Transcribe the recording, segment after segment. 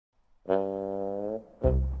I'd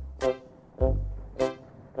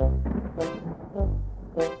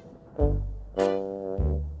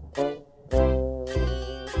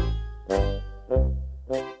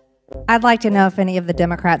like to know if any of the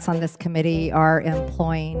Democrats on this committee are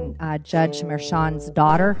employing Judge Merchan's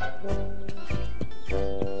daughter.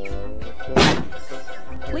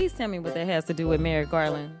 Please tell me what that has to do with Merrick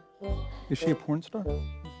Garland. Is she a porn star?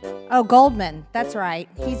 Oh, Goldman. That's right.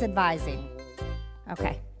 He's advising.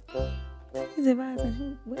 Okay. He's advising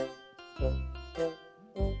who? What?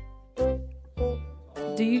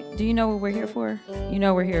 Do you know what we're here for? You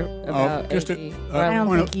know we're here about I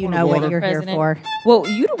don't think you know what you're here for. Well,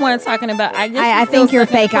 you the one talking about. I think your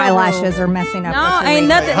fake eyelashes are messing up. No, ain't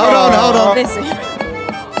nothing. Hold on. Listen.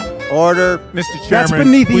 Order. Mr. Chairman, That's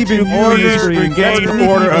beneath would even you please regain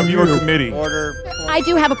order of your committee? Order. I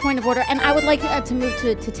do have a point of order, and I would like to move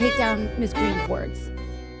to take down Ms. Green's words.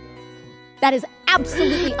 That is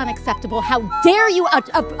absolutely unacceptable. How dare you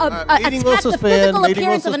attack the physical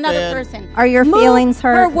appearance of another person? Are your feelings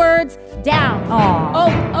hurt? Her words down.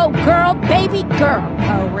 Oh, girl, baby girl.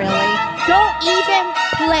 Oh, really? Don't even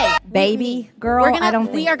play. Baby girl?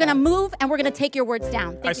 We are going to move, and we're going to take your words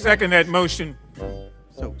down. I second that motion.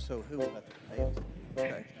 So who will have to pay it?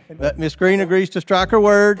 Okay. Ms. Green agrees to strike her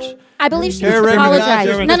words. I believe she needs to apologize.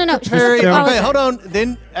 No. Okay, hold on.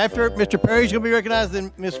 Then after Mr. Perry's going to be recognized,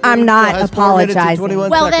 then Ms. Green I'm not has 4 minutes and apologizing. 21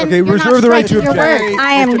 Well, seconds. then Okay, reserve the right to object.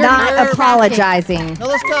 I am not apologizing. No,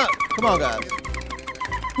 let's go. Come on, guys.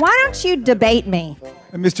 Why don't you debate me?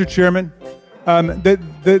 Mr. Chairman,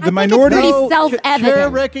 the minority. It's pretty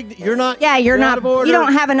self-evident. You're not. Yeah, you're not. Out of order. You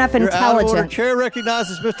don't have enough You're out of order. intelligence. Chair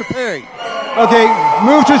recognizes Mr. Perry. Okay,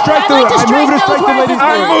 move to strike the. I move to strike the lady's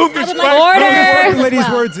I move to strike the lady's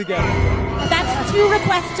words again. That's 2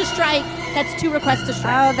 requests to strike. That's 2 requests to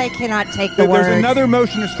strike. Oh, they cannot take the words. There's another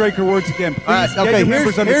motion to strike her words again. Please All right, get okay, your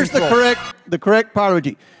members under here's control. the correct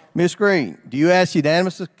parliamentary. Ms. Green, do you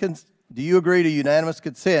agree to unanimous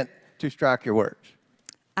consent to strike your words?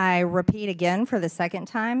 I repeat again for the second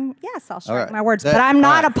time. Yes, I'll strike right. my words, but I'm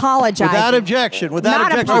not apologizing. Without objection.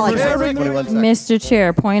 Not apologizing. Mr.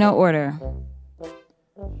 Chair, point of order.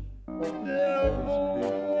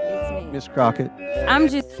 Ms. Crockett. I'm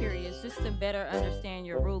just curious, just to better understand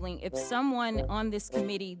your ruling. If someone on this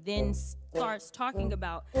committee then starts talking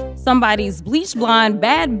about somebody's bleach blonde,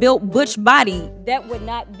 bad built butch body, that would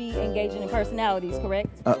not be engaging in personalities, correct?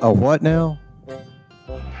 A what now?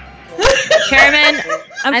 Chairman,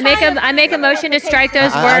 I make a motion to strike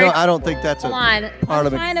those words. I don't think that's a I'm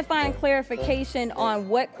trying to find clarification on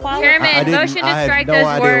what quality. Chairman, motion to strike those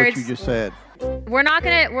I had no idea words. what you just said. We're not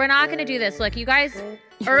gonna do this. Look, you guys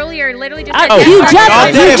earlier literally just You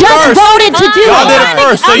just voted to do it. Y'all did it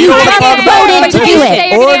first, so you You want to just talk about voted to do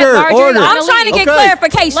it. Order. I'm trying to get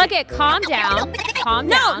clarification. Look at calm down. Calm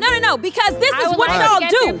down. No, because this I is would what like y'all to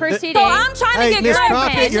get do. through proceedings. So I'm trying to get Ms.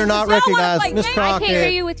 clarification. Crockett, you're not Y'all wanna recognized. play Ms. games? Crockett. I can't hear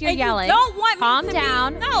you with your And yelling. You don't want calm me to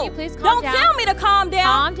down. Be, Can no. you please calm don't down? tell me to calm down.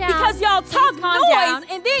 Calm down. Because y'all talk calm noise, down.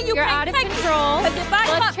 and then you You're can't out of take control. Because if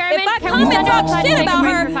I Look, Chairman, come and talk shit about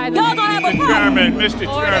her, y'all gonna have a problem. Mr. Chairman.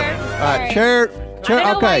 All right, Chair. I don't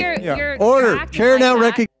know why Okay. you're Order. acting Chair like now that.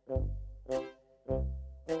 recognizes.